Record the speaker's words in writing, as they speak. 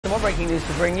More breaking news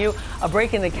to bring you. A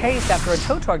break in the case after a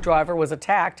tow truck driver was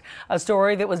attacked. A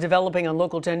story that was developing on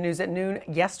Local 10 News at noon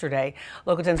yesterday.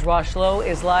 Local 10's Rosh Lowe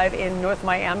is live in North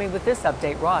Miami with this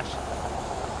update. Rosh.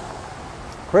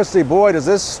 Christy, boy, does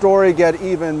this story get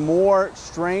even more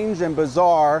strange and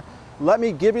bizarre. Let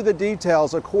me give you the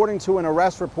details according to an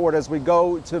arrest report as we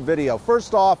go to video.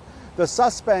 First off, the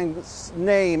suspect's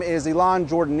name is Illan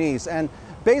Geordanice, and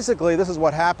basically this is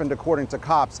what happened according to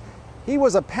cops. He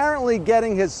was apparently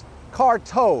getting his car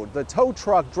towed. The tow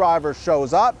truck driver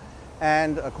shows up,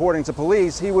 and according to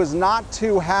police, he was not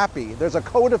too happy. There's a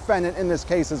co-defendant in this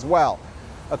case as well.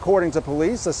 According to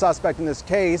police, the suspect in this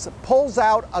case pulls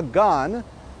out a gun,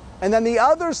 and then the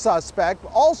other suspect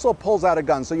also pulls out a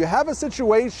gun. So you have a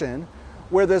situation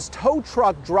where this tow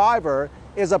truck driver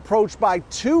is approached by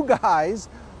two guys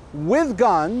with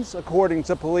guns, according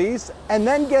to police, and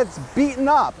then gets beaten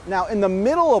up. Now, in the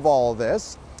middle of all of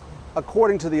this,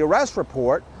 according to the arrest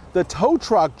report, the tow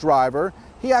truck driver,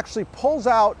 he actually pulls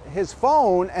out his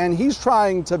phone and he's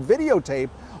trying to videotape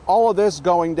all of this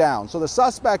going down. So the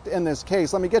suspect in this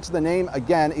case, let me get to the name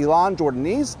again, Illan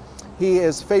Geordanice. He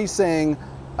is facing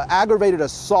aggravated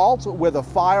assault with a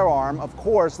firearm. Of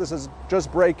course, this is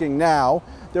just breaking now.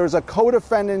 There's a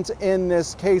co-defendant in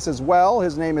this case as well.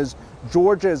 His name is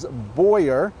Georges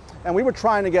Boyer. And we were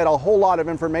trying to get a whole lot of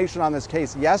information on this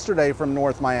case yesterday from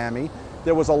North Miami.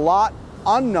 There was a lot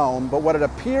unknown, but what it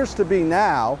appears to be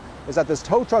now is that this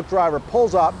tow truck driver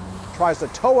pulls up, tries to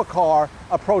tow a car,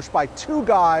 approached by two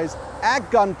guys at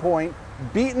gunpoint,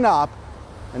 beaten up,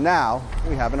 and now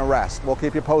we have an arrest. We'll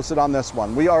keep you posted on this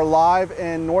one. We are live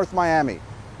in North Miami.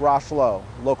 Rosh Lowe,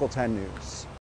 Local 10 News.